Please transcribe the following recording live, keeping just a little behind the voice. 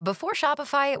Before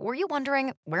Shopify, were you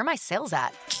wondering, where are my sales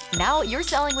at? Now you're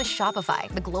selling with Shopify,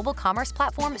 the global commerce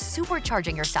platform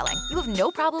supercharging your selling. You have no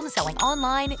problem selling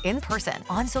online, in person,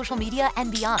 on social media,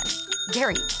 and beyond.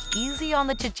 Gary, easy on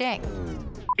the cha-ching.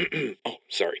 Oh,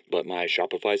 sorry, but my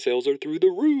Shopify sales are through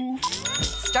the roof.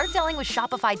 Start selling with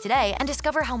Shopify today and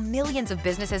discover how millions of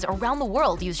businesses around the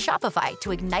world use Shopify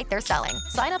to ignite their selling.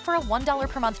 Sign up for a $1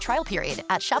 per month trial period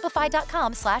at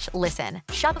shopify.com/listen.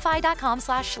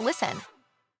 Shopify.com/listen.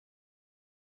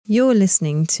 You're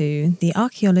listening to the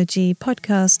Archaeology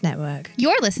Podcast Network.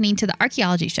 You're listening to The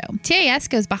Archaeology Show. TAS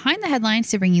goes behind the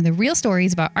headlines to bring you the real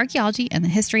stories about archaeology and the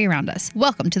history around us.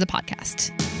 Welcome to the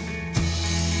podcast.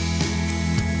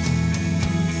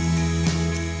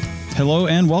 Hello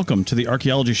and welcome to The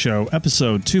Archaeology Show,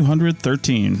 episode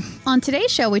 213. On today's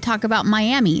show, we talk about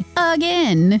Miami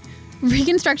again,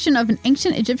 reconstruction of an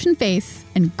ancient Egyptian face,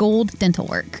 and gold dental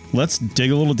work. Let's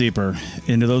dig a little deeper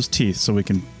into those teeth so we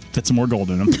can fit some more gold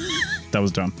in them. That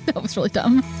was dumb. That was really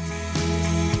dumb.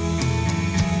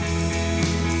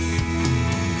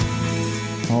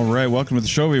 All right, welcome to the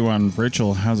show, everyone.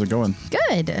 Rachel, how's it going?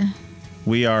 Good.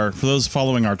 We are, for those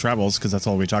following our travels, because that's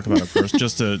all we talk about at first,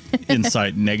 just to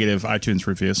incite negative iTunes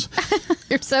reviews.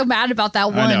 You're so mad about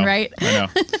that one, right? I know.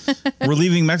 We're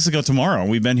leaving Mexico tomorrow.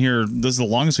 We've been here, this is the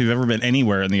longest we've ever been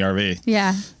anywhere in the RV.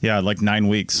 Yeah. Yeah, like 9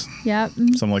 weeks. Yep.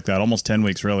 Something like that. Almost 10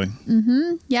 weeks, really.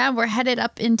 Mm-hmm. Yeah, we're headed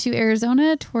up into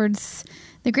Arizona towards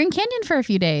the Grand Canyon for a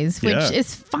few days, which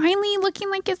is finally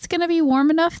looking like it's going to be warm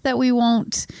enough that we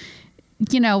won't,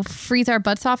 freeze our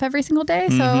butts off every single day.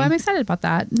 So I'm excited about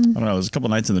that. I don't know. There's a couple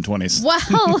nights in the 20s.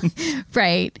 Well,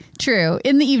 right. True.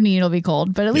 In the evening, it'll be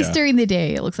cold, but at least during the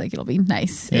day, it looks like it'll be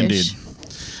nice-ish. Indeed.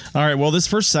 All right. Well, this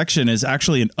first section is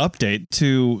actually an update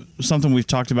to something we've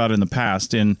talked about in the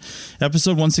past. In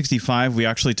episode 165, we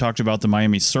actually talked about the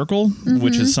Miami Circle,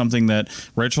 which is something that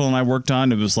Rachel and I worked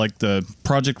on. It was like the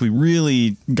project we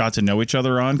really got to know each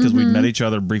other on because we'd met each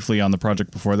other briefly on the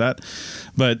project before that.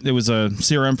 But it was a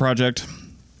CRM project,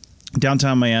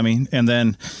 downtown Miami. And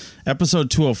then episode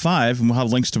 205, and we'll have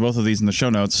links to both of these in the show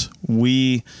notes,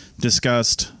 we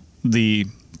discussed the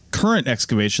current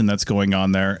excavation that's going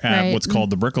on there at what's called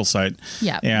the Brickell site.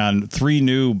 Yeah. And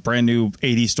 3 brand new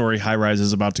 80-story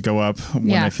high-rises about to go up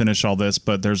when they finish all this.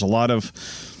 But there's a lot of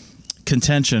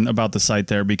contention about the site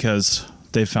there because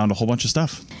they found a whole bunch of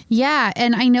stuff. Yeah.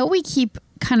 And I know we keep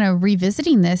kind of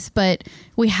revisiting this, but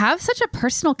we have such a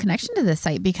personal connection to this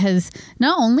site because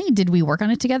not only did we work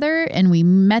on it together and we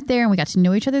met there and we got to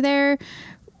know each other there,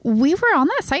 we were on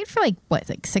that site for like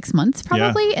 6 months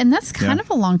probably. Yeah. And that's kind of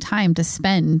a long time to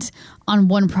spend on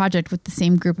one project with the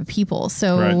same group of people.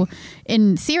 So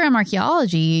in CRM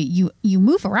archaeology, you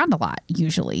move around a lot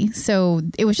usually. So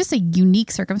it was just a unique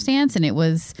circumstance, and it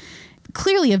was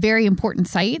clearly a very important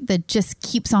site that just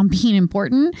keeps on being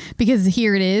important because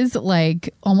here it is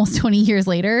like almost 20 years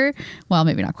later. Well,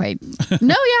 maybe not quite.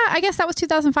 No, I guess that was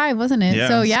 2005, wasn't it? Yeah,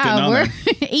 so we're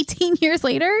 18 years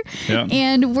later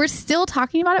and we're still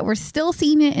talking about it. We're still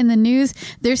seeing it in the news.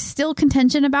 There's still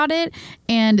contention about it.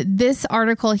 And this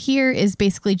article here is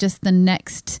basically just the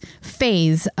next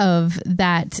phase of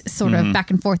that sort of back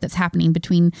and forth that's happening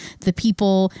between the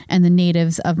people and the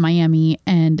natives of Miami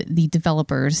and the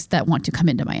developers that want to come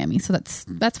into Miami. So that's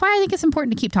why I think it's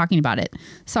important to keep talking about it.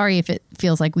 Sorry if it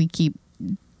feels like we keep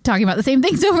talking about the same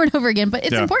things over and over again, but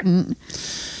it's important.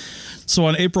 So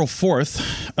on April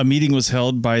 4th, a meeting was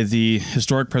held by the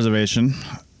Historic Preservation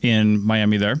in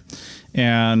Miami there,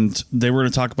 and they were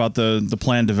going to talk about the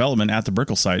planned development at the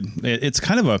Brickell site. It's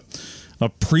kind of a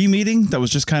pre-meeting that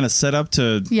was just kind of set up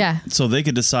to so they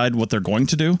could decide what they're going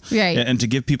to do and to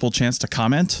give people a chance to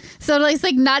comment. So it's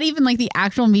like not even like the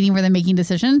actual meeting where they're making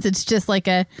decisions. It's just like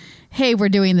a, hey, we're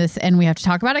doing this and we have to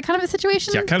talk about it kind of a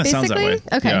situation. Yeah, kind of sounds that way.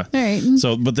 Okay. Yeah. All right.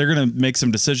 So, but they're going to make some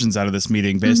decisions out of this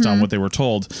meeting based on what they were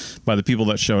told by the people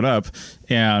that showed up,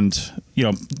 and,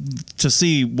 to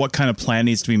see what kind of plan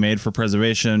needs to be made for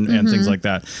preservation and things like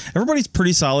that. Everybody's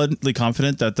pretty solidly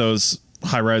confident that those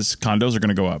high-rise condos are going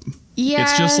to go up. Yeah.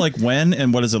 It's just like when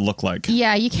and what does it look like?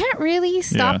 Yeah, you can't really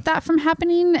stop that from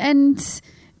happening. And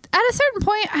at a certain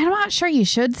point, I'm not sure you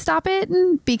should stop it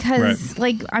because,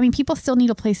 people still need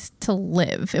a place to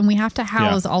live, and we have to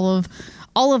house all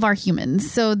of our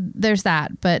humans. So there's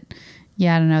that. But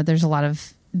yeah, I don't know. There's a lot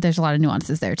of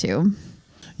nuances there too.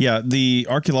 Yeah, the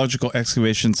archaeological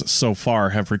excavations so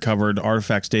far have recovered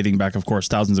artifacts dating back, of course,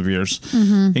 thousands of years,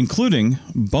 including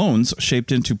bones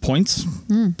shaped into points,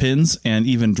 pins, and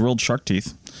even drilled shark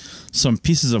teeth. some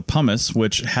pieces of pumice,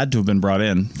 which had to have been brought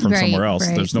in from somewhere else.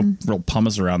 There's no real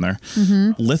pumice around there.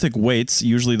 Lithic weights,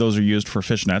 usually those are used for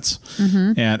fish nets,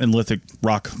 and lithic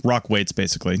rock weights,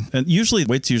 basically. And usually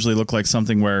weights look like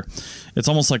something where it's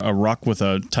almost like a rock with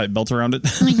a tight belt around it.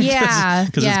 Yeah.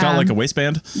 Because it's got like a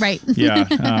waistband. Right.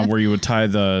 Yeah. Where you would tie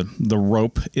the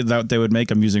rope that they would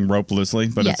make. I'm using rope loosely,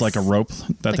 but it's like a rope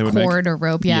that they would make. Cord or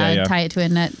rope. Yeah. Tie it to a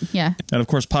net. Yeah. And of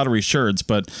course, pottery sherds.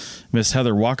 But Miss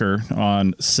Heather Walker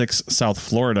on 6 South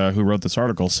Florida, who wrote this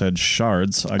article, said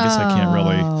shards. I guess I can't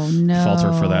really fault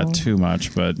her for that too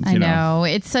much. But I know.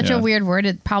 It's such a weird word.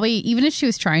 It probably, even if she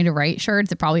was trying to write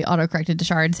shards, it probably autocorrected to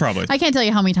shards. Probably. I can't tell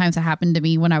you how many times it happened to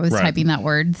me when I was typing that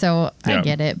word. So I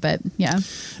get it. But yeah.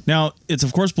 Now, it's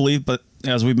of course believed, but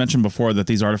as we mentioned before, that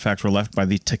these artifacts were left by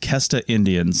the Tequesta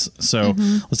Indians. So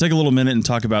let's take a little minute and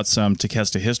talk about some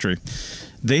Tequesta history.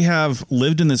 They have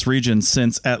lived in this region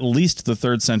since at least the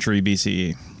 3rd century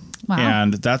BCE. Wow.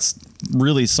 And that's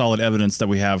really solid evidence that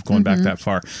we have going back that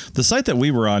far. The site that we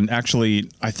were on, actually,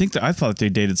 I thought they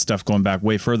dated stuff going back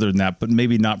way further than that, but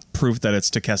maybe not proof that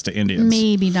it's Tequesta Indians.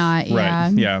 Maybe not, yeah.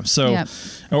 Right, yeah. So,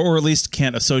 or at least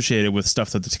can't associate it with stuff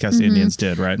that the Tequesta Indians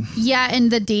did, right? Yeah, and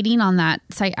the dating on that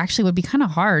site actually would be kind of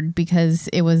hard because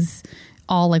it was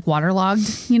all like waterlogged,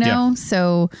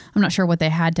 so I'm not sure what they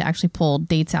had to actually pull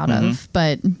dates out of,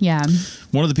 but yeah.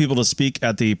 One of the people to speak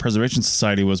at the Preservation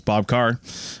Society was Bob Carr,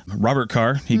 Robert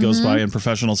Carr. He goes by in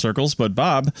professional circles, but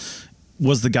Bob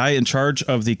was the guy in charge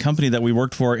of the company that we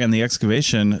worked for and the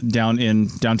excavation down in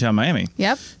downtown Miami.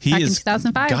 Yep. He back is in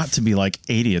 2005. Got to be like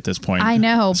 80 at this point. I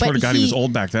know. I swear but to God, he was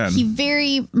old back then. He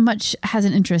very much has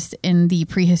an interest in the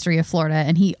prehistory of Florida,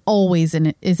 and he always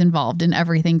is involved in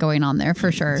everything going on there,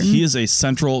 for sure. He is a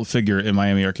central figure in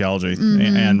Miami archaeology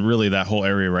and really that whole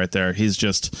area right there.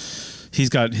 He's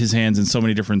got his hands in so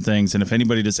many different things, and if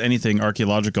anybody does anything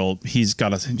archaeological, he's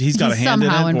got a hand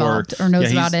in it, or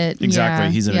knows about it. Exactly,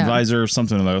 Yeah. he's an advisor,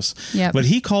 something of those. Yep. But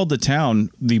he called the town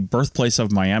the birthplace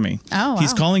of Miami. Oh, wow.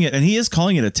 He's calling it, and he is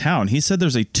calling it a town. He said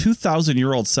there's a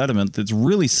 2,000-year-old sediment that's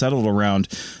really settled around,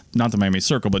 not the Miami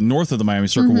Circle, but north of the Miami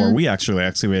Circle, where we actually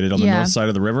excavated on the north side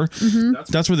of the river.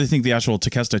 That's where they think the actual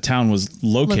Tequesta town was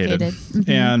located.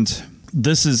 And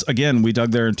this is, again, we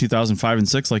dug there in 2005 and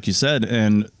 6, like you said,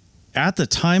 and at the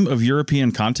time of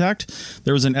European contact,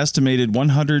 there was an estimated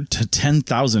 100 to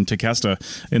 10,000 Tequesta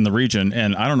in the region.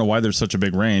 And I don't know why there's such a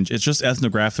big range. It's just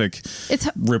ethnographic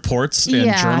reports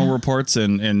and journal reports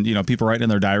and people writing in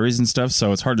their diaries and stuff.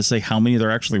 So it's hard to say how many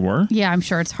there actually were. Yeah, I'm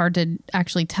sure it's hard to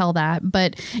actually tell that.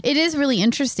 But it is really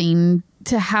interesting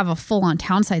to have a full-on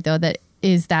town site, though, that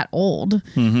is that old.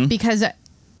 Because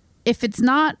if it's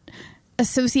not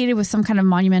associated with some kind of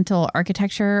monumental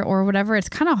architecture or whatever, it's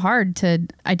kind of hard to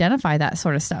identify that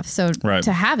sort of stuff. So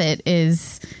to have it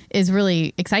is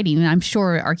really exciting. And I'm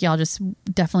sure archaeologists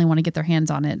definitely want to get their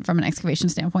hands on it from an excavation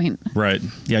standpoint. Right.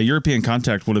 Yeah. European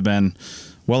contact would have been,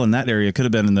 well, in that area, it could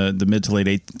have been in the mid to late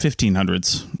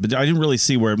 1500s. But I didn't really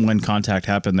see when contact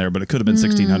happened there, but it could have been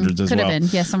 1600s as well. Could have been,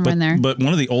 yeah, somewhere in there. But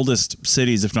one of the oldest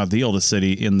cities, if not the oldest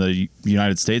city in the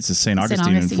United States, is St.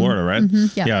 Augustine in Florida, right?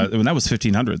 Yeah, and that was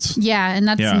 1500s. Yeah, and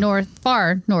that's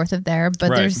far north of there, but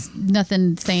there's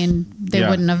nothing saying they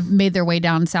wouldn't have made their way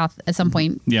down south at some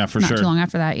point. Yeah, for sure. Not too long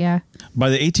after that, yeah. By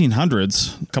the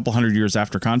 1800s, a couple hundred years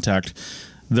after contact,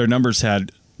 their numbers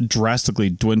had drastically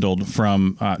dwindled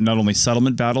from not only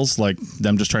settlement battles, like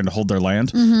them just trying to hold their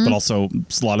land, but also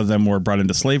a lot of them were brought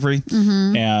into slavery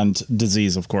and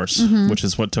disease, of course, which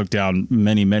is what took down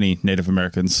many, many Native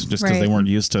Americans just because they weren't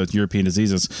used to European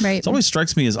diseases. It always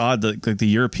strikes me as odd that the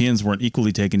Europeans weren't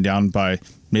equally taken down by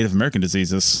Native American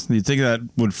diseases. You'd think that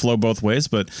would flow both ways,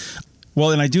 but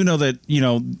well, and I do know that,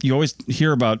 you always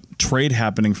hear about trade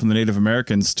happening from the Native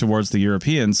Americans towards the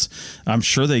Europeans. I'm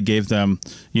sure they gave them,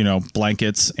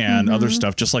 blankets and other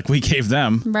stuff, just like we gave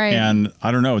them. Right. And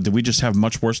I don't know, did we just have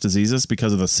much worse diseases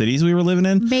because of the cities we were living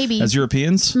in? Maybe. As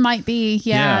Europeans? Might be,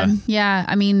 yeah. Yeah.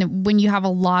 I mean, when you have a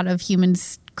lot of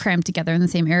humans crammed together in the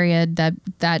same area,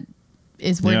 that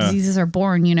is where diseases are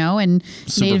born, and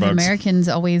Native Americans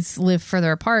always live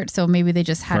further apart. So maybe they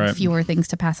just had fewer things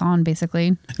to pass on, basically.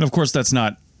 And of course, that's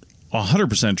not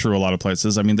 100% true a lot of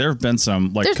places. I mean, there have been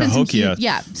some, like Cahokia.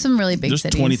 Some really big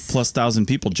cities. There's 20,000+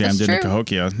 people jammed into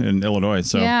Cahokia in Illinois.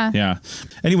 So, yeah.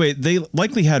 Anyway, they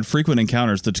likely had frequent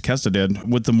encounters, the Tequesta did,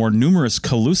 with the more numerous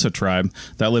Calusa tribe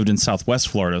that lived in southwest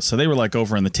Florida. So they were like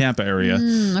over in the Tampa area.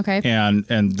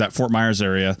 And that Fort Myers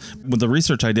area. With the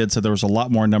research I did said there was a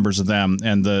lot more numbers of them,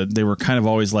 and they were kind of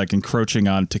always like encroaching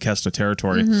on Tequesta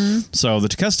territory. So the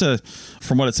Tequesta,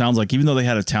 from what it sounds like, even though they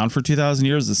had a town for 2,000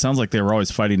 years, it sounds like they were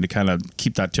always fighting to kind of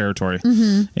keep that territory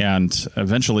and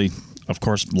eventually, of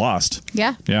course, lost.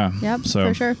 Yeah. Yep, so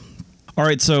for sure. All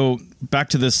right, so back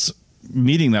to this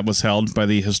meeting that was held by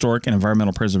the Historic and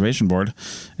Environmental Preservation Board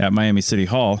at Miami City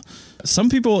Hall. Some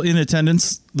people in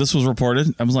attendance, this was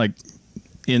reported, I was like,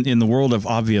 in the world of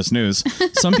obvious news,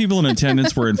 some people in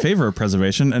attendance were in favor of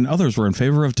preservation and others were in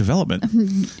favor of development.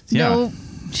 Yeah. No,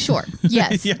 sure.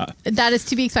 Yes. Yeah. That is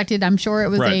to be expected. I'm sure it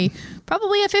was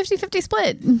probably a 50-50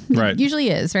 split. Right. It usually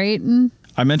is, right?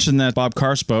 I mentioned that Bob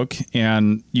Carr spoke,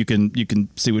 and you can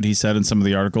see what he said in some of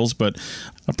the articles, but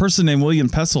a person named William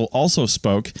Pessel also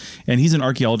spoke, and he's an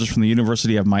archaeologist from the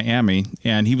University of Miami,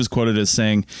 and he was quoted as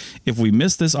saying, "If we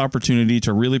miss this opportunity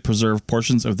to really preserve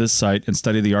portions of this site and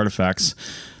study the artifacts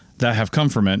that have come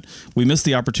from it, we miss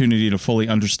the opportunity to fully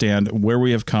understand where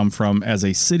we have come from as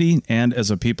a city and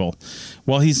as a people."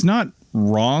 While he's not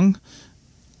wrong,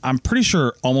 I'm pretty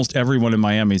sure almost everyone in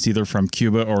Miami is either from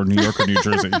Cuba or New York or New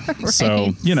Jersey. Right.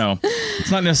 So, it's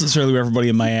not necessarily where everybody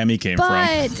in Miami came from.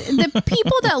 But the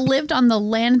people that lived on the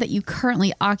land that you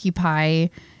currently occupy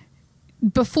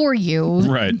before you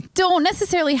don't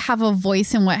necessarily have a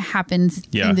voice in what happens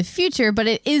in the future, but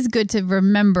it is good to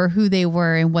remember who they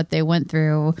were and what they went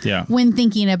through when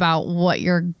thinking about what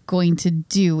you're going to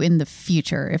do in the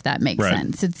future, if that makes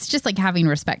sense. It's just like having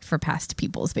respect for past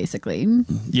peoples, basically.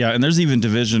 Yeah, and there's even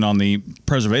division on the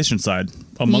preservation side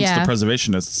amongst the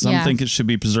preservationists. Some think it should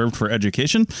be preserved for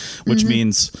education, which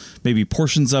means maybe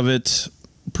portions of it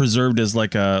preserved as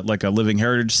like a living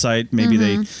heritage site. Maybe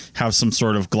they have some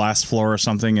sort of glass floor or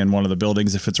something in one of the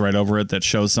buildings if it's right over it that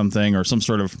shows something or some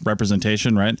sort of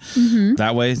representation, right?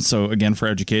 That way. So again, for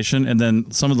education. And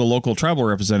then some of the local tribal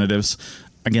representatives,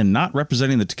 again, not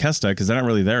representing the Tequesta because they're not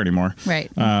really there anymore,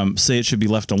 say it should be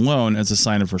left alone as a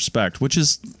sign of respect, which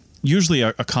is usually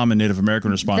a common Native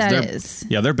American response.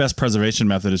 Their best preservation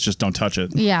method is just don't touch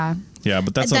it. Yeah,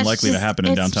 but that's unlikely to happen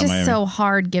in downtown Miami. It's just so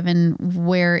hard given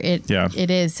where it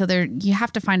is. So you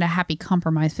have to find a happy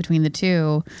compromise between the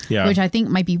two, which I think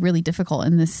might be really difficult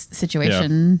in this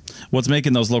situation. Yeah. What's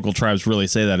making those local tribes really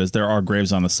say that is there are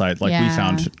graves on the site, like we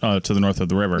found to the north of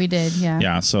the river. We did,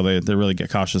 Yeah, so they really get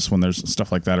cautious when there's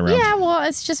stuff like that around. Yeah, well,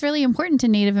 it's just really important to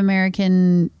Native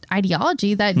American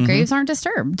ideology that graves aren't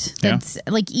disturbed. That's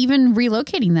like even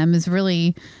relocating them is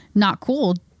really not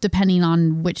cool, depending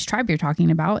on which tribe you're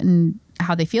talking about and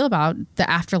how they feel about the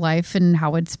afterlife and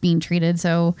how it's being treated.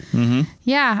 So,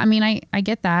 yeah, I mean, I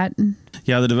get that.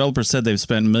 Yeah, the developer said they've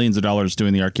spent millions of dollars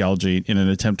doing the archaeology in an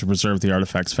attempt to preserve the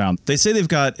artifacts found. They say they've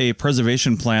got a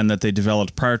preservation plan that they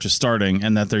developed prior to starting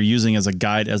and that they're using as a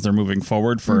guide as they're moving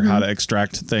forward for how to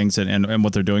extract things and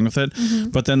what they're doing with it.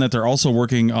 But then that they're also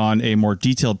working on a more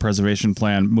detailed preservation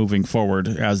plan moving forward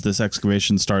as this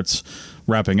excavation starts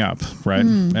wrapping up, right?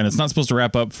 And it's not supposed to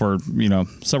wrap up for,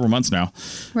 several months now,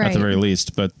 at the very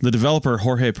least. But the developer,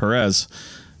 Jorge Perez,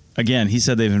 again, he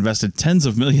said they've invested tens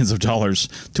of millions of dollars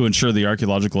to ensure the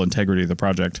archaeological integrity of the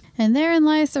project. And therein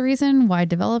lies the reason why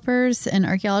developers and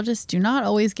archaeologists do not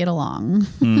always get along.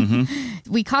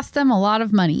 We cost them a lot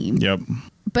of money. Yep.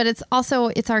 But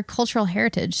it's our cultural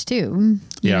heritage too.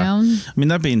 You know? I mean,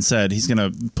 that being said, he's going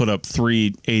to put up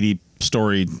 3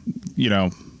 80-story,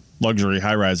 luxury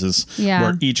high rises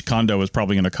where each condo is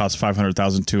probably going to cost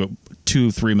 $500,000 to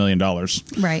 $3 million,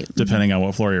 right? Depending on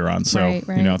what floor you're on. So,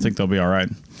 I think they'll be all right.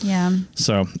 Yeah.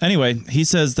 So anyway, he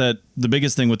says that the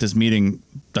biggest thing with this meeting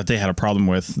that they had a problem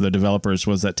with, the developers,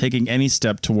 was that taking any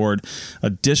step toward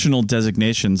additional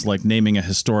designations like naming a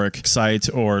historic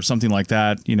site or something like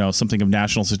that, something of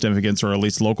national significance or at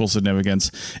least local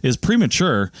significance, is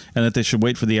premature and that they should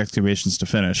wait for the excavations to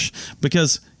finish.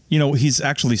 Because he's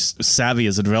actually savvy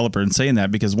as a developer in saying that,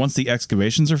 because once the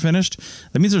excavations are finished,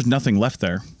 that means there's nothing left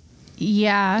there.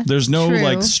 Yeah. There's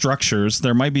no structures.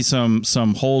 There might be some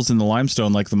holes in the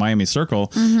limestone like the Miami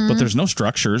Circle, but there's no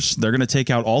structures. They're going to take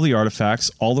out all the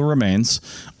artifacts, all the remains,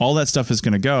 all that stuff is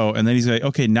going to go. And then he's like,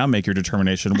 okay, now make your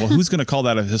determination. Well, who's going to call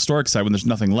that a historic site when there's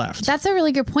nothing left? That's a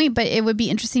really good point, but it would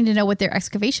be interesting to know what their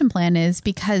excavation plan is,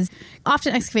 because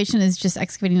often excavation is just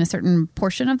excavating a certain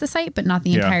portion of the site, but not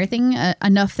the entire thing,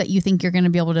 enough that you think you're going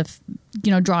to be able to,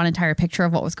 draw an entire picture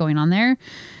of what was going on there.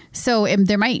 So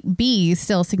there might be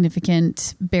still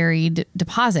significant buried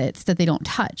deposits that they don't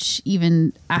touch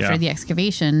even after the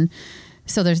excavation.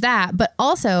 So there's that. But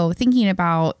also thinking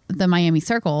about the Miami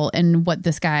Circle and what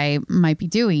this guy might be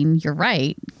doing, you're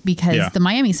right, because the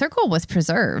Miami Circle was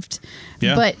preserved.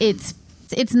 Yeah. But it's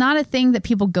not a thing that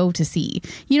people go to see.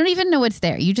 You don't even know it's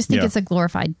there. You just think it's a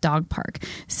glorified dog park.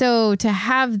 So to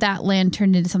have that land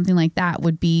turned into something like that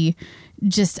would be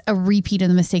just a repeat of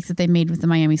the mistakes that they made with the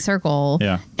Miami Circle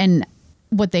and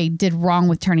what they did wrong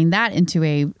with turning that into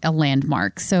a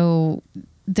landmark. So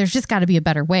there's just got to be a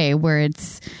better way where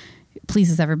it's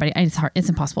pleases everybody. It's hard. It's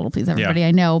impossible to please everybody.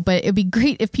 I know, but it'd be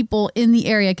great if people in the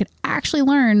area could actually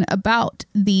learn about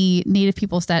the native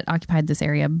peoples that occupied this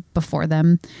area before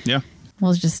them. Yeah.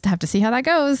 We'll just have to see how that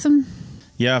goes.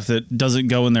 Yeah, if it doesn't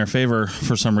go in their favor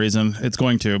for some reason, it's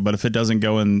going to. But if it doesn't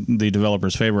go in the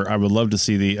developer's favor, I would love to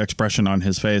see the expression on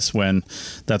his face when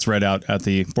that's read out at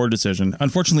the board decision.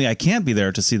 Unfortunately, I can't be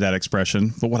there to see that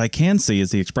expression. But what I can see is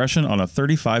the expression on a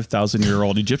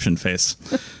 35,000-year-old Egyptian face.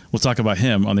 We'll talk about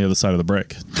him on the other side of the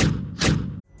break.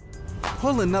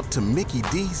 Pulling up to Mickey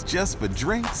D's just for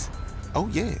drinks? Oh,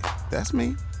 yeah, that's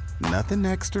me. Nothing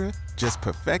extra, just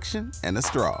perfection and a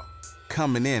straw.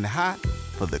 Coming in hot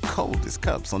for the coldest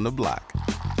cups on the block.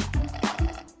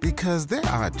 Because there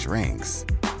are drinks.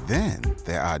 Then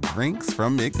there are drinks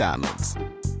from McDonald's.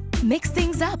 Mix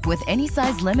things up with any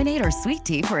size lemonade or sweet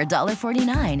tea for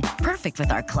 $1.49. Perfect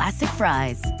with our classic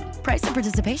fries. Price and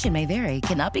participation may vary.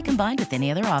 Cannot be combined with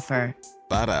any other offer.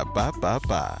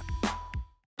 Ba-da-ba-ba-ba.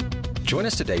 Join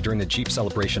us today during the Jeep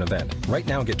Celebration event. Right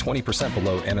now, get 20%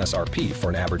 below MSRP for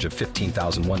an average of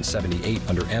 $15,178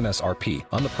 under MSRP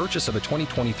on the purchase of a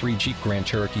 2023 Jeep Grand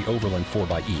Cherokee Overland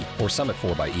 4xE or Summit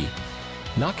 4xE.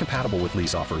 Not compatible with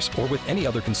lease offers or with any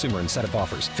other consumer incentive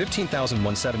offers.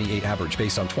 $15,178 average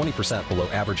based on 20% below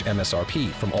average MSRP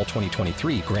from all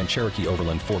 2023 Grand Cherokee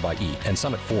Overland 4xE and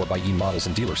Summit 4xE models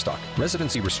in dealer stock.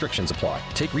 Residency restrictions apply.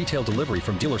 Take retail delivery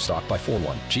from dealer stock by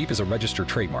 4/1. Jeep is a registered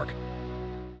trademark.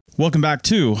 Welcome back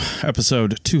to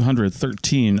episode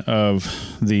 213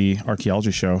 of the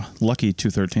Archaeology Show. Lucky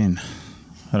 213.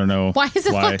 I don't know. Why is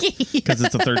it lucky? Because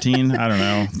it's a 13? I don't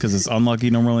know. Because it's unlucky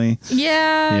normally.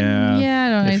 Yeah. I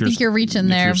don't know. I think you're reaching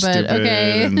there, but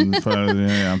okay.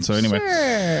 So anyway.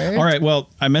 Sure. All right. Well,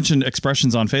 I mentioned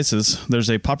expressions on faces. There's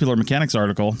a Popular Mechanics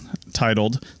article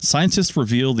titled, "Scientists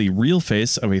Reveal the Real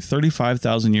Face of a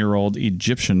 35,000-Year-Old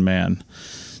Egyptian Man."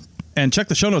 And check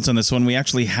the show notes on this one. We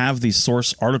actually have the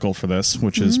source article for this,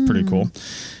 which is pretty cool.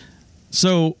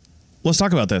 So let's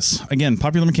talk about this. Again,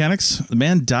 Popular Mechanics. The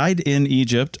man died in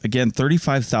Egypt, again,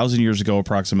 35,000 years ago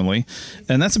approximately.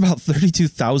 And that's about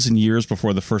 32,000 years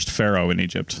before the first pharaoh in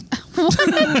Egypt.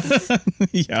 What?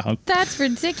 Yeah. That's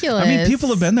ridiculous. I mean, people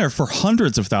have been there for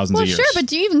hundreds of thousands of years. Well, sure, but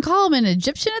do you even call him an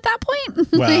Egyptian at that point?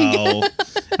 Well,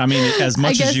 I mean, as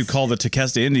much as you call the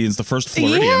Tequesta Indians the first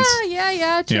Floridians.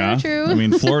 Yeah, true. I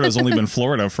mean, Florida's only been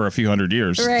Florida for a few hundred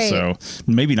years. Right. So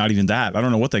maybe not even that. I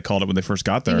don't know what they called it when they first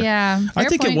got there. Yeah. I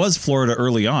think point. it was Florida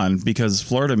early on because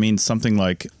Florida means something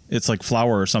like, it's like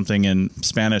flower or something in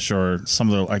Spanish or some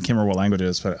of the, I can't remember what language it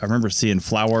is, but I remember seeing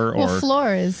flower or. Well,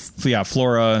 flores. Yeah,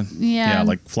 flora. Yeah.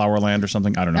 Like flower land or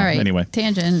something. I don't know. All right. Anyway.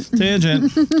 Tangent.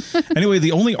 Anyway,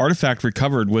 the only artifact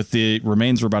recovered with the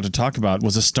remains we're about to talk about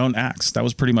was a stone axe. That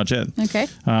was pretty much it. Okay.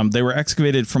 They were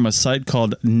excavated from a site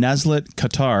called Nazlet,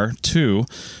 Qatar,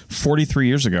 43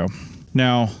 years ago.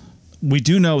 Now, we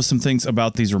do know some things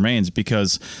about these remains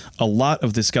because a lot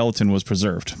of the skeleton was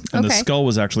preserved. And the skull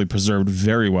was actually preserved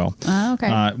very well.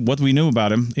 Okay. What we knew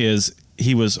about him is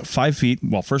he was 5 feet.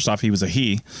 Well, first off, he was a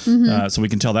he. So we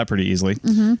can tell that pretty easily.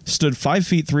 Stood 5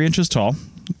 feet 3 inches tall.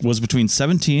 Was between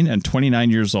 17 and 29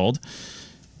 years old.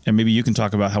 And maybe you can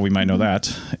talk about how we might know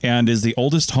that. And is the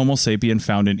oldest Homo sapien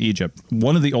found in Egypt.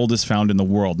 One of the oldest found in the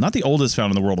world. Not the oldest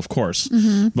found in the world, of course,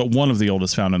 but one of the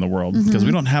oldest found in the world. Because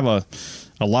we don't have a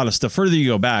lot of stuff. Further you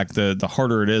go back, the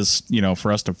harder it is,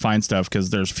 for us to find stuff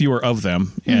because there's fewer of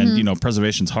them and,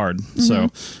 preservation's hard. So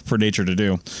for nature to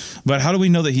do. But how do we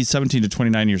know that he's 17 to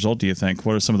 29 years old, do you think?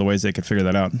 What are some of the ways they could figure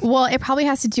that out? Well, it probably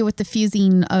has to do with the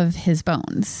fusing of his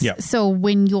bones. Yeah. So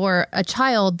when you're a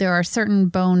child, there are certain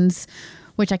bones,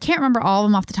 which I can't remember all of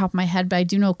them off the top of my head, but I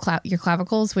do know your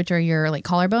clavicles, which are your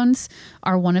collarbones,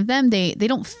 are one of them. They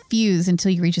don't fuse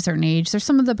until you reach a certain age. There's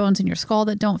some of the bones in your skull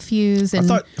that don't fuse. And I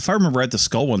thought, if I remember right, the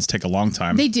skull ones take a long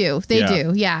time. They do.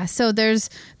 Yeah. So there's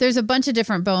a bunch of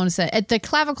different bones that the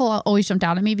clavicle always jumped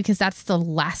out at me because that's the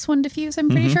last one to fuse. I'm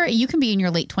pretty sure you can be in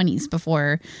your late 20s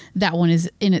before that one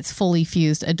is in its fully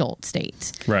fused adult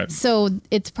state. Right. So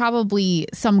it's probably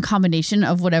some combination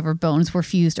of whatever bones were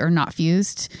fused or not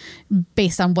fused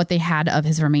based on what they had of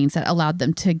his remains that allowed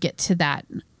them to get to that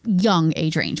young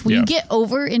age range. When you get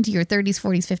over into your 30s,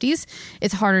 40s, 50s,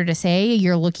 it's harder to say.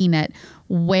 You're looking at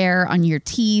wear on your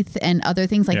teeth and other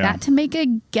things like that to make a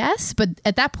guess. But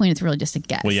at that point, it's really just a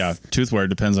guess. Well, yeah, tooth wear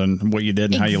depends on what you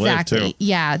did and how you lived, too.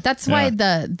 Yeah, that's why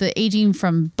the aging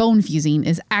from bone fusing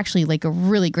is actually like a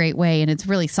really great way, and it's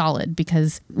really solid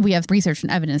because we have research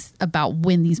and evidence about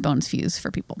when these bones fuse for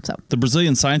people. So the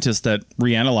Brazilian scientists that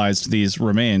reanalyzed these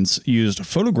remains used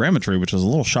photogrammetry, which is a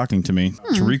little shocking to me,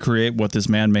 to recreate what this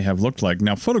man may have looked like.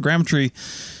 Now, photogrammetry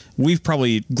we've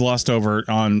probably glossed over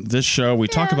on this show. We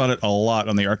talk about it a lot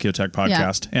on the Archaeotech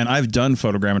podcast, and I've done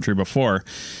photogrammetry before.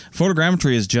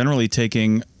 Photogrammetry is generally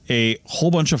taking a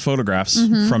whole bunch of photographs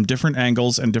from different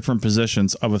angles and different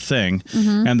positions of a thing,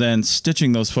 and then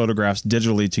stitching those photographs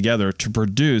digitally together to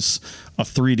produce a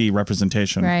 3D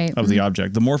representation of the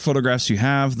object. The more photographs you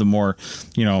have, the more,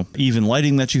 even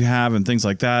lighting that you have and things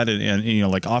like that,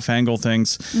 and like off angle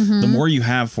things, the more you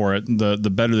have for it, the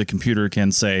better the computer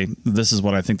can say, this is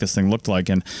what I think this thing looked like.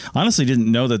 And honestly didn't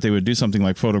know that they would do something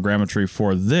like photogrammetry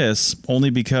for this, only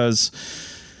because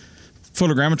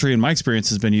photogrammetry, in my experience,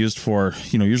 has been used for,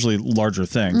 usually larger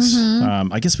things.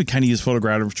 I guess we kind of use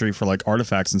photogrammetry for like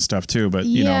artifacts and stuff too, but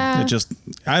it just,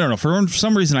 I don't know. For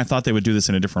some reason, I thought they would do this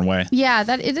in a different way. Yeah,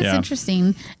 it is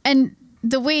interesting. And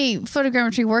the way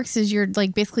photogrammetry works is you're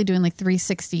like basically doing like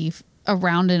 360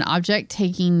 around an object,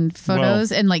 taking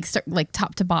photos and like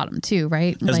top to bottom too,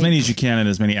 right? As many as you can and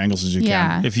as many angles as you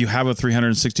can. If you have a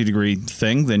 360 degree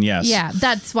thing, then yes. Yeah,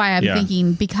 that's why I'm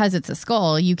thinking, because it's a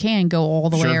skull, you can go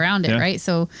all the way around it, right?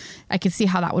 So I could see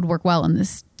how that would work well in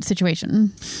this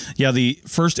situation. Yeah, the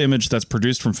first image that's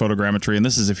produced from photogrammetry, and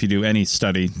this is if you do any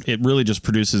study, it really just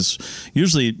produces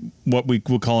usually what we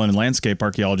will call in landscape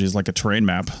archaeology is like a terrain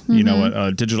map.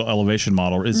 A digital elevation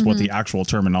model is what the actual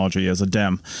terminology is, a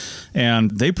DEM.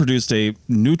 And they produced a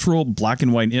neutral black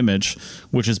and white image,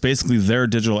 which is basically their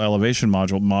digital elevation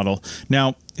model.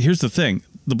 Now, here's the thing.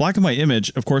 The black and white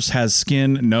image, of course, has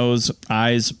skin, nose,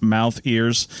 eyes, mouth,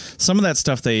 ears. Some of that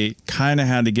stuff they kind of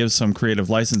had to give some creative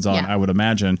license on, I would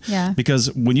imagine. Yeah.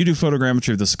 Because when you do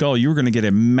photogrammetry of the skull, you were going to get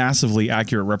a massively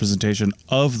accurate representation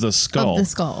of the skull. Of the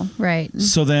skull, right.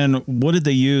 So then what did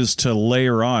they use to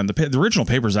layer on? The original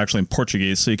paper is actually in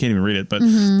Portuguese, so you can't even read it. But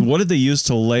what did they use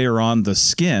to layer on the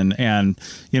skin? And,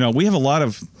 we have a lot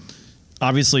of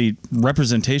obviously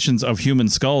representations of human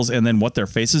skulls and then what their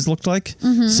faces looked like.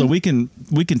 So we can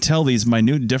tell these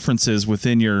minute differences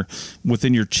within your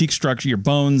cheek structure, your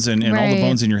bones and all the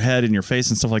bones in your head and your face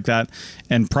and stuff like that,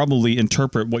 and probably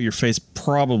interpret what your face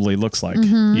probably looks like. I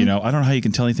don't know how you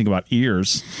can tell anything about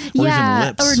ears or even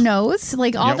lips or nose,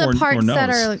 like all the parts that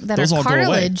are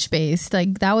cartilage based,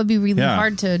 like that would be really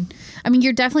hard to. I mean,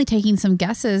 you're definitely taking some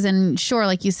guesses, and sure,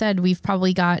 like you said, we've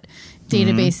probably got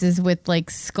databases with like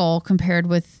skull compared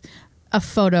with a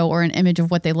photo or an image of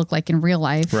what they look like in real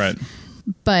life. Right.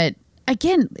 But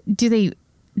again, do they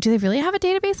really have a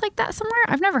database like that somewhere?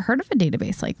 I've never heard of a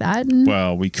database like that.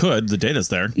 Well, we could. The data's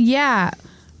there. Yeah.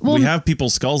 Well, we have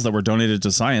people's skulls that were donated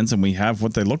to science, and we have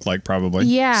what they look like probably.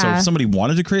 Yeah. So if somebody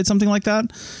wanted to create something like that,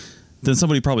 then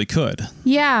somebody probably could.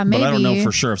 Yeah, maybe. But I don't know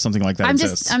for sure if something like that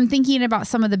exists. I'm thinking about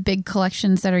some of the big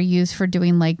collections that are used for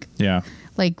doing like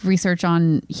research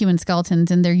on human skeletons,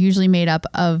 and they're usually made up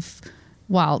of,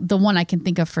 the one I can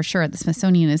think of for sure at the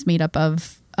Smithsonian is made up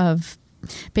of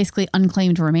basically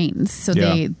unclaimed remains. So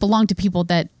they belong to people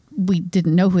that we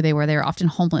didn't know who they were. They were often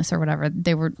homeless or whatever.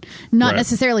 They were not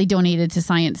necessarily donated to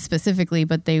science specifically,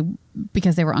 but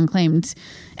because they were unclaimed.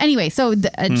 Anyway, so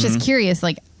just curious,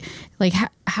 like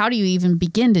how do you even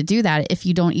begin to do that if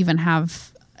you don't even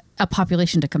have a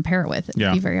population to compare it with?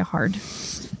 It'd be very hard.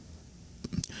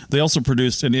 They also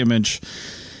produced an image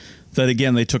that,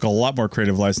 again, they took a lot more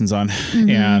creative license on,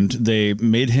 and they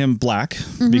made him black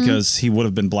because he would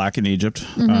have been black in Egypt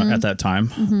at that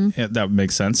time. That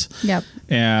makes sense. Yep.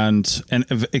 And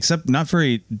except not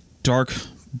very dark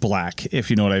black, if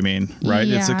you know what I mean, right?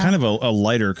 Yeah. It's a kind of a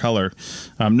lighter color,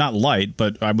 not light,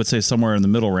 but I would say somewhere in the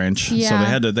middle range. Yeah. So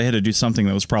they had to do something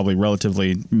that was probably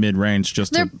relatively mid range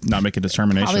just to not make a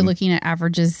determination. Probably looking at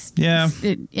averages,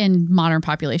 in modern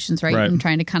populations, right? And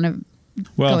trying to kind of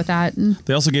go with that.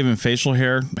 They also gave him facial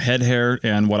hair, head hair,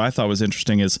 and what I thought was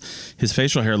interesting is his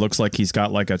facial hair looks like he's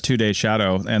got like a 2-day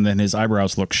shadow, and then his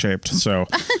eyebrows look shaped. So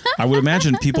I would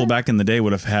imagine people back in the day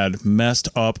would have had messed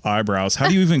up eyebrows. How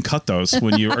do you even cut those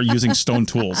when you are using stone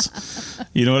tools?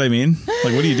 You know what I mean?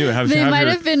 Like, what do you do? They might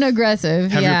have been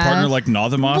aggressive. Have your partner like gnaw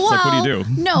them off? Like, what do you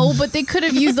do? No, but they could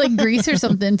have used like grease or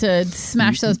something to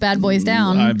smash those bad boys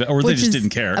down. Or they just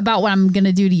didn't care. About what I'm going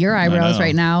to do to your eyebrows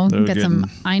right now. Get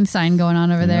some Einstein going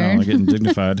on over there. No, getting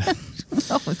dignified.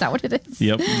 Oh, is that what it is?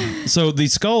 Yep. So the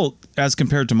skull, as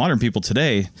compared to modern people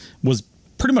today, was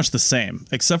pretty much the same,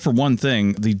 except for one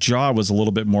thing. The jaw was a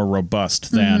little bit more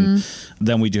robust than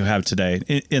we do have today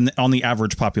on the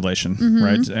average population,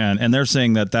 right? And they're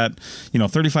saying that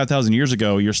 35,000 years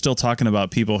ago, you're still talking about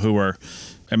people who were,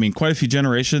 quite a few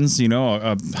generations,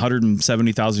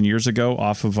 170,000 years ago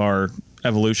off of our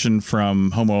evolution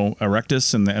from Homo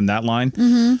erectus and that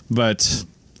line. But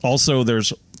also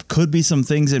there's could be some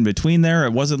things in between there.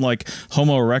 It wasn't like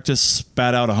Homo erectus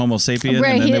spat out a Homo sapien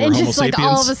and then they were Homo just sapiens. Like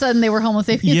all of a sudden they were Homo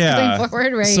sapiens going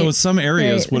forward, right? So some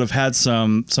areas would have had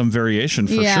some variation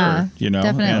for sure, you know.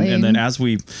 Definitely. And then as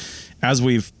we've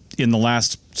in the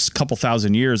last couple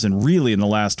thousand years and really in the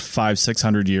last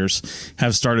 500-600 years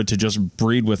have started to just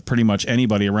breed with pretty much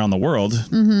anybody around the world,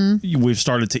 we've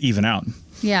started to even out.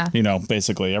 Yeah. You know,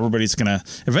 basically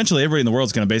eventually everybody in the world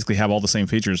is going to basically have all the same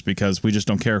features because we just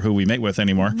don't care who we mate with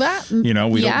anymore. You know,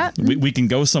 we can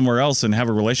go somewhere else and have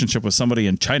a relationship with somebody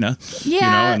in China, you know,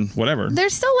 and whatever.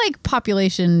 There's still like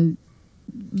population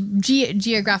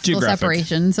geographical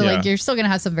separation. So like you're still going to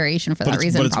have some variation for that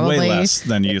reason. But it's probably way less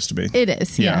than it used to be. It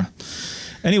is. Yeah.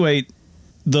 Anyway,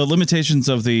 the limitations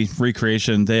of the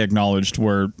recreation they acknowledged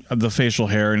were the facial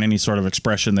hair and any sort of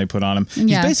expression they put on him.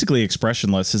 He's basically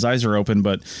expressionless. His eyes are open,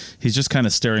 but he's just kind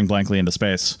of staring blankly into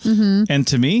space. And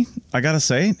to me, I got to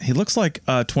say, he looks like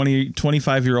a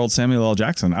 25-year-old Samuel L.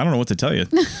 Jackson. I don't know what to tell you.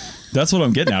 That's what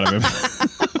I'm getting out of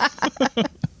him.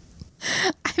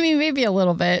 I mean, maybe a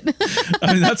little bit.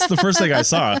 I mean, that's the first thing I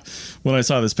saw when I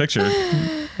saw this picture.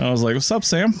 I was like, what's up,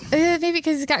 Sam? Maybe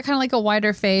because he's got kind of like a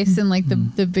wider face and like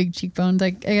the big cheekbones.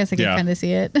 Like, I guess I can kind of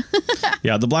see it.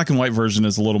 Yeah, the black and white version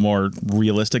is a little more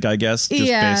realistic, I guess,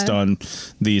 just based on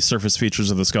the surface features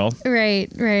of the skull.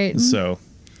 Right. So,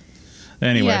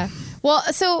 anyway. Yeah. Well,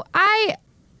 so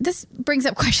this brings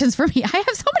up questions for me. I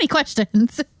have so many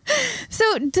questions.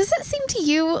 So, does it seem to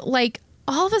you like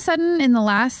all of a sudden in the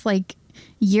last like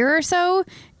year or so,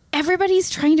 everybody's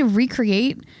trying to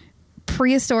recreate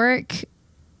prehistoric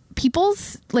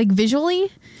peoples like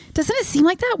visually? Doesn't it seem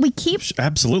like that? We keep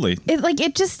absolutely. It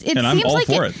seems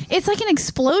like it's like an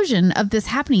explosion of this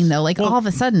happening though. Like all of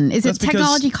a sudden, is it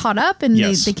technology caught up and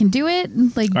they can do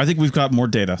it? Like I think we've got more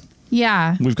data.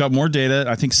 Yeah, we've got more data.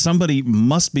 I think somebody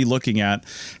must be looking at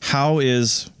how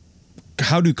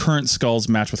do current skulls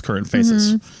match with current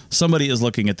faces? Somebody is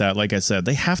looking at that. Like I said,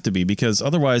 they have to be, because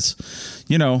otherwise,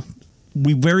 you know,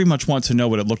 we very much want to know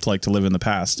what it looked like to live in the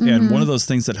past. And one of those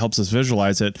things that helps us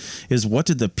visualize it is, what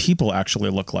did the people actually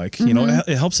look like? You know,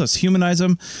 it helps us humanize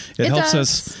them. It helps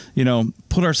us, you know,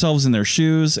 put ourselves in their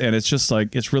shoes. And it's just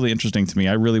like, it's really interesting to me.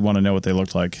 I really want to know what they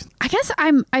looked like. I guess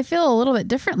I feel a little bit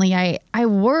differently. I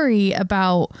worry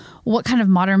about what kind of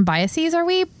modern biases are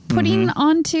we putting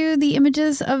onto the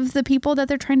images of the people that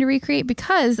they're trying to recreate,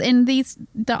 because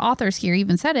the authors here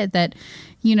even said it, that,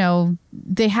 you know,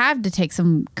 they have to take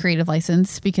some creative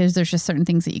license because there's just certain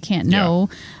things that you can't know.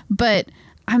 But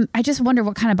I just wonder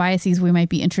what kind of biases we might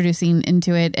be introducing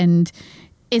into it. And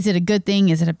is it a good thing?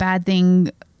 Is it a bad thing?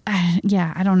 I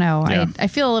don't know. Yeah. I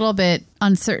feel a little bit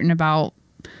uncertain about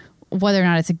whether or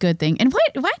not it's a good thing. And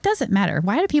why does it matter?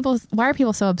 Why are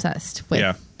people so obsessed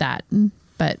with that?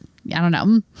 But I don't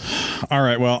know. All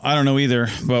right. Well, I don't know either,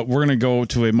 but we're going to go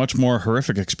to a much more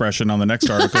horrific expression on the next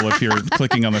article if you're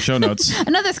clicking on the show notes.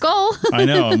 Another skull. I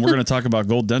know. And we're going to talk about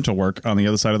gold dental work on the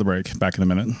other side of the break. Back in a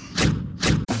minute.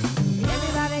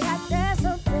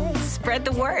 Spread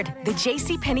the word. The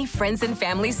JCPenney Friends and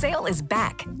Family Sale is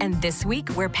back. And this week,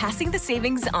 we're passing the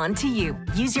savings on to you.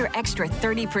 Use your extra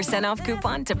 30% off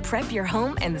coupon to prep your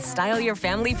home and style your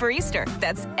family for Easter.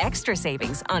 That's extra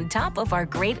savings on top of our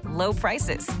great low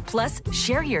prices. Plus,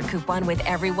 share your coupon with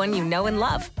everyone you know and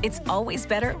love. It's always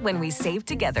better when we save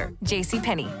together.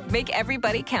 JCPenney. Make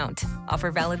everybody count.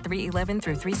 Offer valid 3/11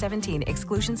 through 3/17.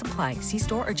 Exclusions apply. See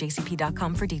store or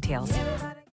jcp.com for details.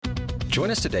 Join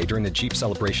us today during the Jeep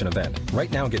Celebration event. Right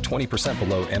now, get 20%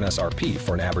 below MSRP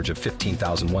for an average of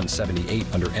 $15,178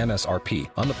 under MSRP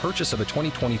on the purchase of a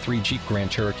 2023 Jeep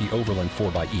Grand Cherokee Overland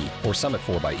 4xE or Summit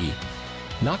 4xE.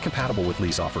 Not compatible with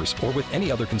lease offers or with any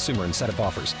other consumer incentive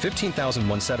offers.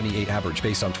 $15,178 average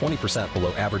based on 20%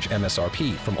 below average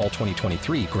MSRP from all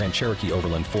 2023 Grand Cherokee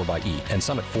Overland 4xE and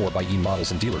Summit 4xE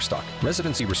models in dealer stock.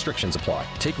 Residency restrictions apply.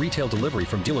 Take retail delivery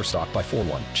from dealer stock by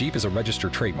 4/1. Jeep is a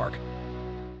registered trademark.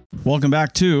 Welcome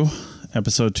back to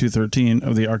episode 213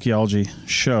 of the Archaeology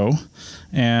Show.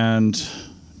 And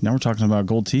now we're talking about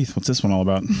gold teeth. What's this one all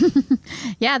about?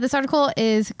 Yeah, this article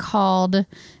is called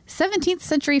 17th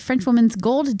Century French Woman's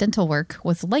Gold Dental Work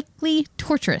Was Likely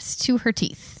Torturous to Her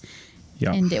Teeth.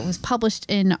 Yeah. And it was published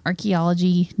in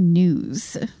Archaeology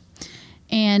News.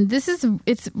 And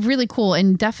it's really cool,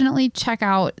 and definitely check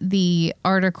out the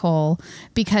article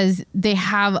because they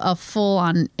have a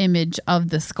full-on image of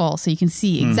the skull, so you can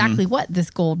see exactly what this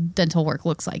gold dental work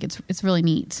looks like. It's really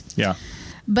neat. Yeah.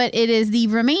 But it is the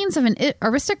remains of an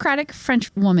aristocratic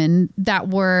French woman that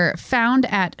were found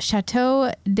at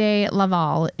Chateau de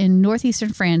Laval in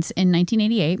northeastern France in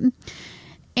 1988.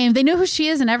 And they know who she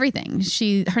is and everything.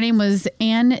 Her name was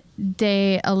Anne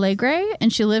de Alegre,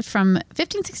 and she lived from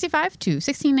 1565 to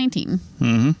 1619.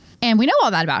 Mm-hmm. And we know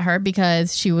all that about her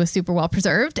because she was super well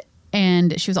preserved.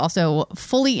 And she was also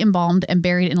fully embalmed and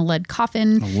buried in a lead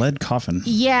coffin. A lead coffin?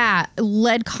 Yeah.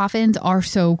 Lead coffins are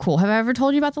so cool. Have I ever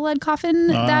told you about the lead coffin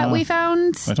that we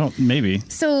found? I don't, maybe.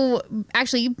 So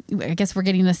actually, I guess we're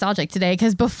getting nostalgic today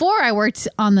because before I worked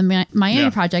on the Miami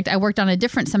project, I worked on a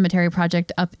different cemetery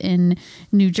project up in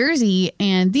New Jersey.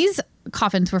 And these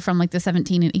coffins were from like the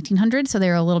 17 and 1800s, so they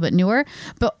were a little bit newer.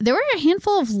 But there were a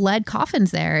handful of lead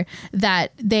coffins there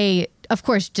that they... Of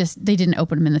course, they didn't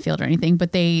open them in the field or anything,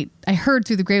 but I heard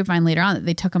through the grapevine later on that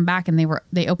they took them back and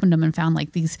they opened them and found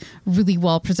like these really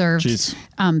well preserved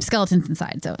skeletons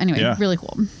inside. So anyway, really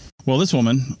cool. Well, this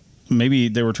woman, maybe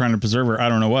they were trying to preserve her. I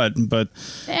don't know what, but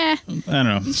I don't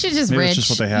know. She's just maybe rich. It's just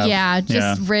what they have.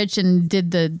 Yeah, rich and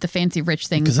did the fancy rich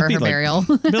thing for her burial.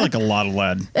 It'd be like a lot of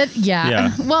lead.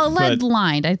 Well, lead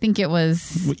lined. I think it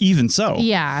was. Even so.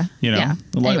 Yeah. You know,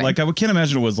 anyway. like I can't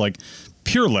imagine it was like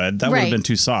pure lead. That would have been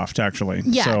too soft, actually.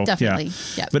 Yeah, so, definitely. Yeah.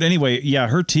 Yep. But anyway,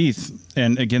 her teeth,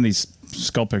 and again, these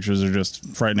skull pictures are just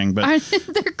frightening. But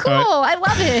they're cool. I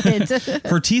love it.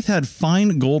 Her teeth had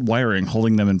fine gold wiring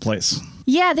holding them in place.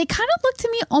 Yeah, they kind of look to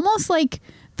me almost like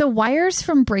the wires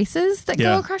from braces that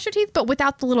go across your teeth, but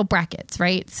without the little brackets,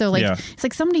 right? So it's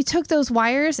like somebody took those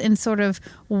wires and sort of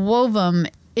wove them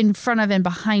in front of and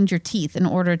behind your teeth in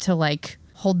order to like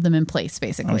hold them in place,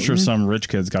 basically. I'm sure some rich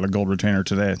kids got a gold retainer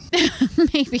today.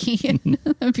 Maybe.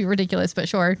 That'd be ridiculous, but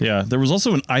sure. Yeah. There was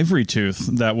also an ivory tooth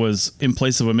that was in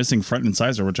place of a missing front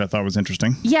incisor, which I thought was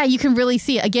interesting. Yeah, you can really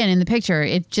see, again, in the picture,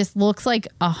 it just looks like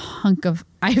a hunk of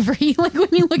ivory, like when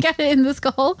you look at it in the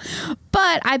skull.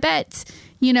 But I bet,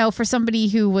 for somebody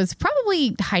who was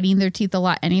probably hiding their teeth a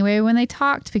lot anyway when they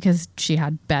talked because she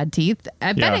had bad teeth,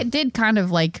 I bet it did kind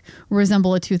of like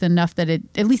resemble a tooth enough that it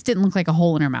at least didn't look like a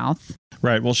hole in her mouth.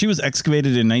 Right. Well, she was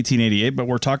excavated in 1988, but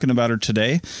we're talking about her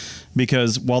today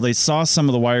because while they saw some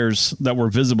of the wires that were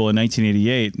visible in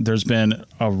 1988, there's been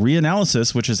a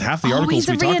reanalysis, which is half the articles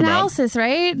we talk about. Reanalysis,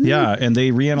 right? Yeah, and they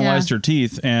reanalyzed her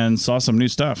teeth and saw some new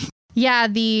stuff. Yeah,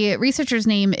 the researcher's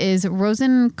name is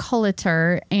Rosen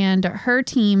Culliter, and her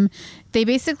team, they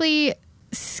basically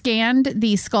scanned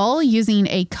the skull using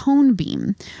a cone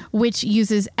beam, which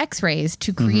uses X-rays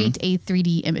to create a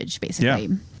 3D image, basically.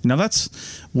 Yeah. Now, that's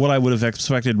what I would have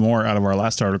expected more out of our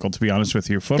last article, to be honest with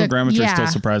you. Photogrammetry still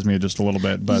surprised me just a little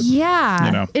bit, but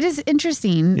it is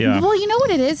interesting. Yeah. Well, you know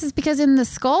what it is because in the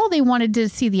skull, they wanted to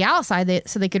see the outside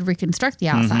so they could reconstruct the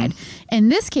outside. In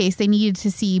this case, they needed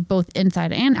to see both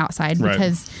inside and outside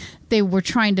because they were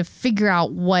trying to figure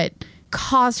out what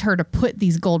caused her to put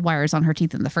these gold wires on her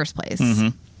teeth in the first place.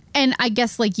 And I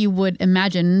guess like you would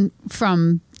imagine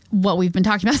from what we've been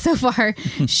talking about so far,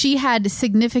 she had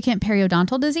significant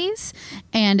periodontal disease,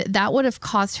 and that would have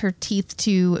caused her teeth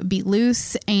to be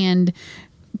loose and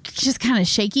just kind of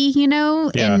shaky,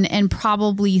 and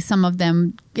probably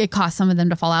it caused some of them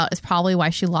to fall out. Is probably why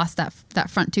she lost that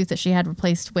front tooth that she had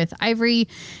replaced with ivory.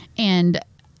 And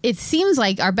it seems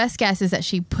like our best guess is that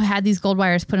she had these gold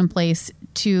wires put in place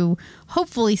to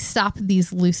hopefully stop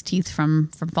these loose teeth from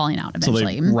falling out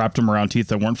eventually. So they wrapped them around teeth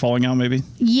that weren't falling out, maybe?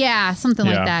 Yeah, something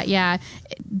like that. Yeah.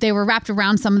 They were wrapped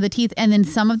around some of the teeth, and then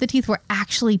some of the teeth were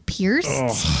actually pierced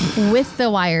with the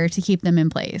wire to keep them in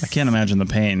place. I can't imagine the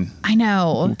pain. I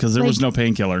know. Because there was no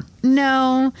painkiller.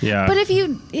 No. Yeah. But if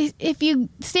you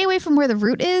stay away from where the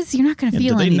root is, you're not going to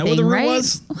feel anything, know where the root right?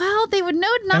 was? Well, they would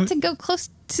know not to go close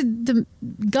to the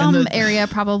gum area,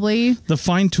 probably. The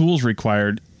fine tools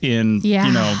required in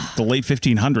the late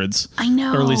 1500s, I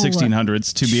know, early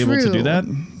 1600s to be able to do that.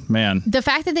 Man, the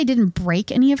fact that they didn't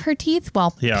break any of her teeth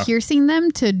while piercing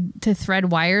them to thread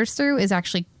wires through is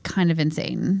actually kind of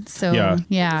insane. So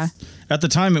yeah. At the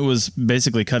time, it was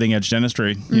basically cutting edge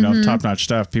dentistry, top notch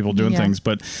stuff, people doing things,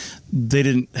 but they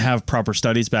didn't have proper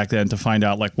studies back then to find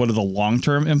out like what are the long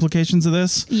term implications of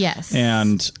this. Yes.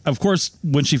 And of course,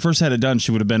 when she first had it done,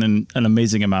 she would have been in an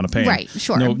amazing amount of pain. Right.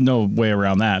 Sure. No way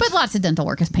around that. But lots of dental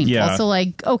work is painful. Yeah. So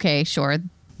like, okay, sure.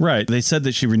 Right. They said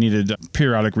that she needed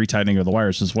periodic retightening of the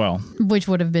wires as well. Which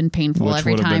would have been painful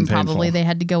every time. Probably they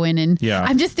had to go in and... Yeah.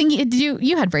 I'm just thinking,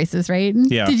 you had braces, right?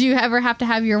 Yeah. Did you ever have to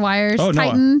have your wires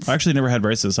tightened? No, I actually never had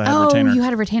braces. I had a retainer. Oh, you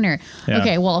had a retainer. Yeah.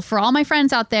 Okay, well, for all my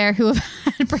friends out there who have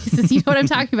had braces, you know what I'm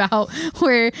talking about,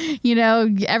 where,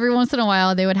 every once in a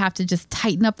while they would have to just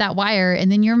tighten up that wire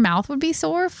and then your mouth would be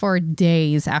sore for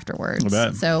days afterwards. I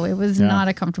bet. So it was not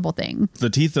a comfortable thing.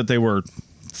 The teeth that they were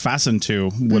fastened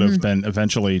to would have been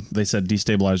eventually, they said,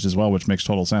 destabilized as well, which makes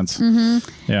total sense.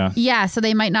 Yeah. Yeah. So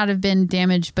they might not have been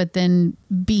damaged, but then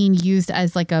being used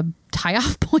as like a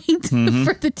tie-off point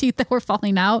for the teeth that were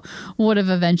falling out would have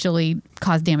eventually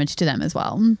caused damage to them as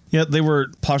well. Yeah, they were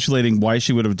postulating why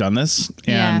she would have done this.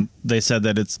 And they said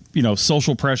that it's,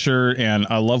 social pressure, and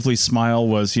a lovely smile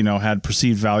was, had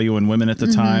perceived value in women at the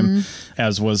time,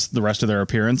 as was the rest of their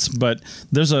appearance. But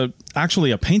there's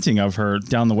actually a painting of her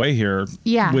down the way here,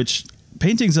 which...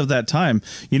 paintings of that time,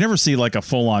 you never see like a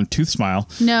full-on tooth smile.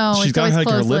 No, she's got like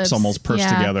her lips almost pursed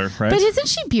together, right? But isn't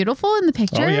she beautiful in the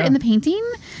picture, in the painting?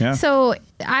 Yeah. So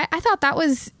I thought that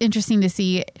was interesting to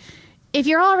see. If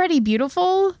you're already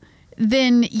beautiful,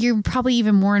 then you're probably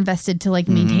even more invested to like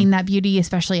maintain that beauty,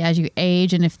 especially as you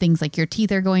age, and if things like your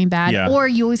teeth are going bad. Yeah. Or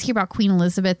you always hear about Queen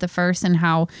Elizabeth I and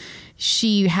how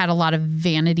she had a lot of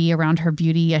vanity around her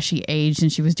beauty as she aged,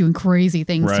 and she was doing crazy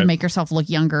things to make herself look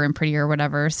younger and prettier or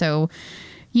whatever. So,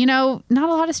 not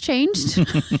a lot has changed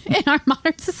in our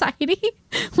modern society.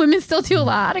 Women still do a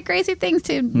lot of crazy things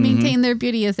to maintain their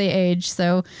beauty as they age.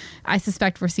 So I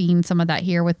suspect we're seeing some of that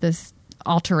here with this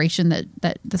alteration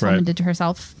that this woman did to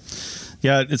herself.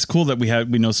 Yeah, it's cool that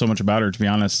we know so much about her, to be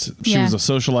honest. She was a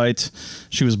socialite.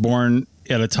 She was born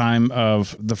at a time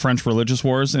of the French religious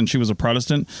wars, and she was a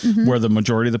Protestant, where the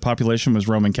majority of the population was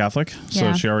Roman Catholic.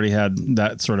 So she already had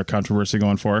that sort of controversy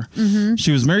going for her.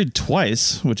 She was married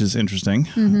twice, which is interesting.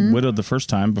 Widowed the first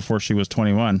time before she was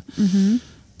 21.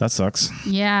 That sucks.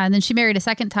 Yeah, and then she married a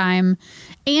second time,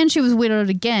 and she was widowed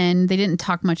again. They didn't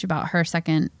talk much about her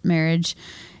second marriage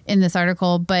in this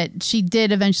article, but she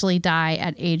did eventually die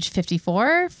at age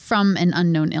 54 from an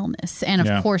unknown illness. And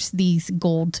of course, these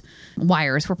gold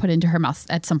wires were put into her mouth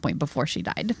at some point before she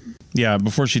died. Yeah,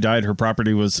 before she died, her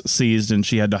property was seized, and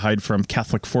she had to hide from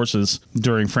Catholic forces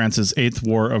during France's Eighth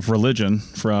War of Religion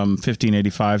from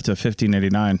 1585 to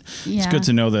 1589. Yeah. It's good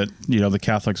to know that, the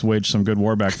Catholics waged some good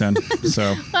war back then.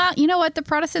 So, well, you know what? The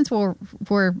Protestants were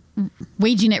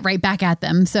waging it right back at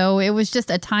them. So it was just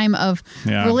a time of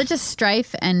religious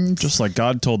strife, and just like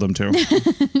God told them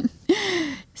to.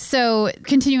 So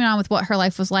continuing on with what her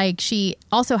life was like, she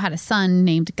also had a son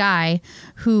named Guy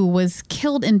who was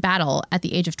killed in battle at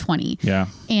the age of 20. Yeah.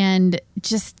 And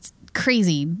just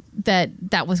crazy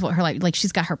that was what her life, like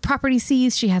she's got her property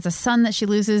seized. She has a son that she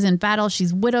loses in battle.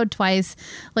 She's widowed twice.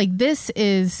 Like, this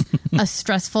is a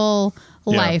stressful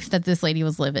life that this lady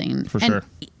was living. For sure.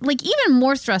 Like, even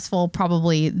more stressful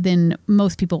probably than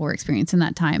most people were experiencing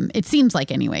that time. It seems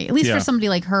like, anyway, at least for somebody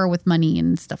like her with money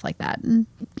and stuff like that. And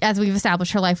as we've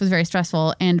established, her life was very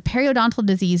stressful, and periodontal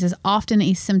disease is often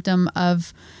a symptom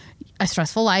of a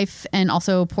stressful life and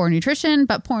also poor nutrition.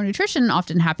 But poor nutrition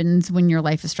often happens when your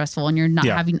life is stressful and you're not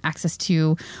having access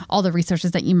to all the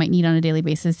resources that you might need on a daily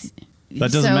basis.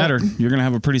 That doesn't matter. You're going to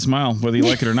have a pretty smile, whether you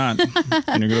like it or not.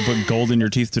 And you're going to put gold in your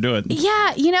teeth to do it.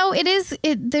 Yeah.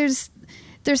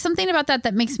 There's something about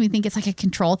that makes me think it's like a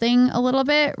control thing a little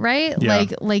bit, right? Yeah.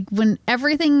 Like when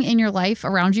everything in your life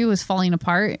around you is falling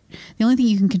apart, the only thing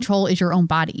you can control is your own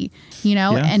body,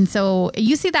 Yeah. And so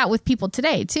you see that with people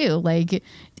today too. Like,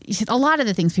 a lot of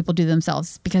the things people do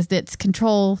themselves because it's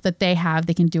control that they have,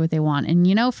 they can do what they want.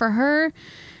 And, for her,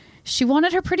 she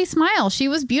wanted her pretty smile. She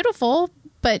was beautiful,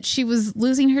 but she was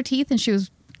losing her teeth, and she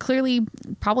was clearly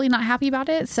probably not happy about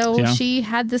it. So she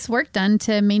had this work done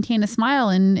to maintain a smile,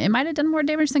 and it might have done more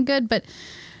damage than good, but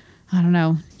I don't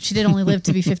know. She did only live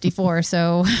to be 54.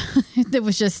 So it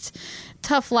was just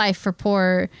tough life for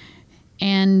poor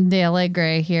Anne de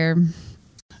Alegre here.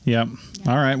 Yep.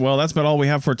 All right. Well, that's about all we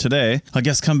have for today. I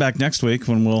guess come back next week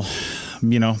when we'll,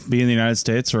 be in the United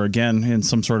States, or again in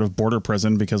some sort of border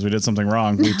prison because we did something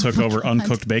wrong. We took over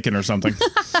uncooked bacon or something.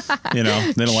 They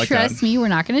don't like that. Trust me, we're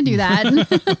not going to do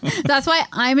that. That's why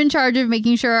I'm in charge of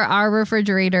making sure our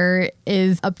refrigerator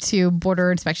is up to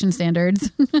border inspection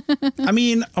standards. I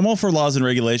mean, I'm all for laws and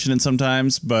regulation and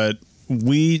sometimes, but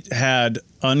we had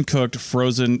uncooked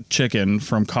frozen chicken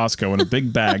from Costco in a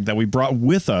big bag that we brought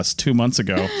with us 2 months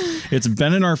ago. It's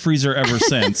been in our freezer ever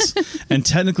since. And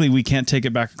technically we can't take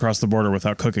it back across the border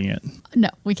without cooking it. No,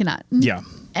 we cannot. Yeah.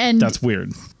 And that's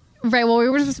weird. Right. Well, we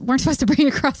weren't supposed to bring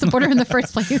it across the border in the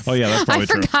first place. Oh, yeah, that's probably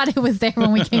true. I forgot it was there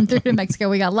when we came through to Mexico.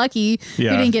 We got lucky.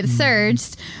 Yeah. We didn't get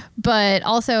searched. But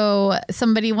also,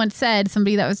 somebody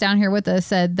that was down here with us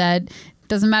said that it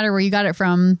doesn't matter where you got it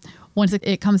from. Once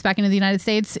it comes back into the United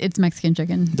States, it's Mexican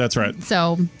chicken. That's right.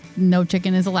 So no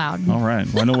chicken is allowed. All right.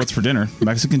 Well, I know what's for dinner.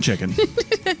 Mexican chicken.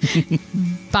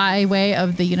 By way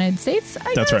of the United States,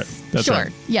 I That's guess? right. That's sure.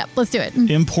 right. Yeah, let's do it.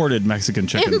 Imported Mexican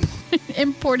chicken.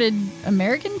 Imported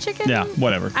American chicken? Yeah,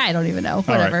 whatever. I don't even know. All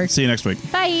Whatever. right. See you next week.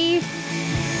 Bye.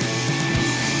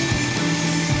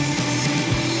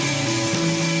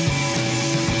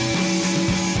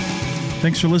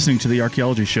 Thanks for listening to The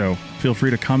Archaeology Show. Feel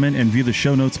free to comment and view the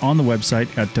show notes on the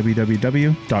website at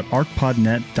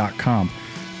www.arcpodnet.com.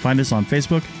 Find us on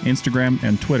Facebook, Instagram,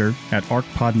 and Twitter at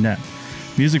ArcPodNet.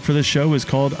 Music for this show is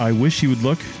called I Wish You Would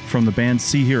Look from the band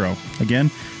Sea Hero. Again,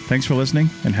 thanks for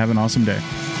listening and have an awesome day.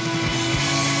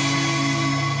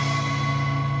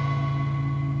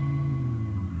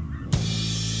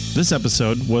 This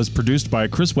episode was produced by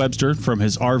Chris Webster from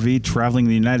his RV traveling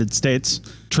the United States,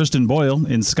 Tristan Boyle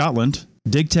in Scotland,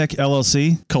 DigTech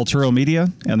LLC, Cultural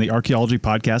Media, and the Archaeology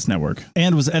Podcast Network,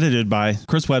 and was edited by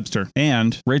Chris Webster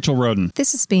and Rachel Roden.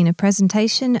 This has been a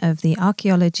presentation of the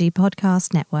Archaeology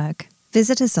Podcast Network.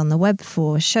 Visit us on the web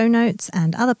for show notes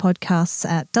and other podcasts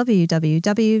at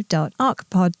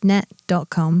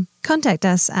www.arcpodnet.com. Contact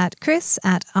us at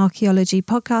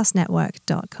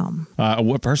chris@archaeologypodcastnetwork.com.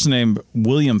 A person named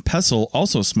William Pessel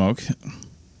also smoke.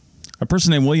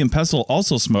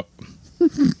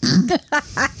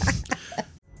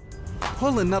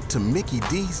 Pulling up to Mickey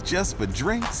D's just for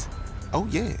drinks? Oh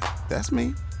yeah, that's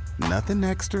me. Nothing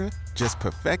extra, just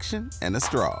perfection and a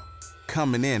straw.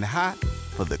 Coming in hot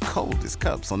for the coldest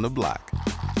cups on the block.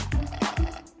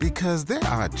 Because there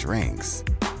are drinks.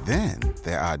 Then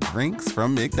there are drinks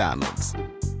from McDonald's.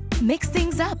 Mix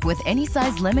things up with any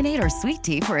size lemonade or sweet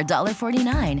tea for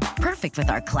 $1.49. Perfect with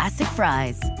our classic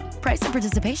fries. Price and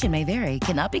participation may vary.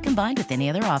 Cannot be combined with any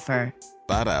other offer.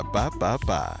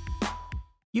 Ba-da-ba-ba-ba.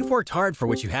 You've worked hard for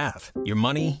what you have. Your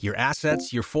money, your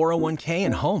assets, your 401k,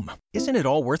 and home. Isn't it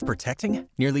all worth protecting?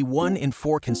 Nearly 1 in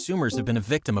 4 consumers have been a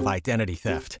victim of identity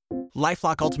theft.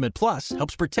 LifeLock Ultimate Plus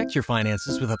helps protect your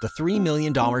finances with up to $3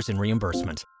 million in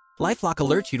reimbursement. LifeLock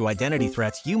alerts you to identity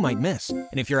threats you might miss. And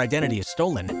if your identity is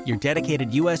stolen, your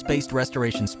dedicated U.S.-based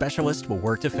restoration specialist will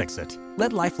work to fix it.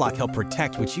 Let LifeLock help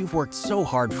protect what you've worked so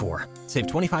hard for. Save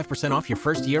 25% off your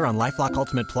first year on LifeLock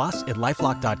Ultimate Plus at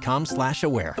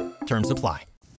LifeLock.com/aware. Terms apply.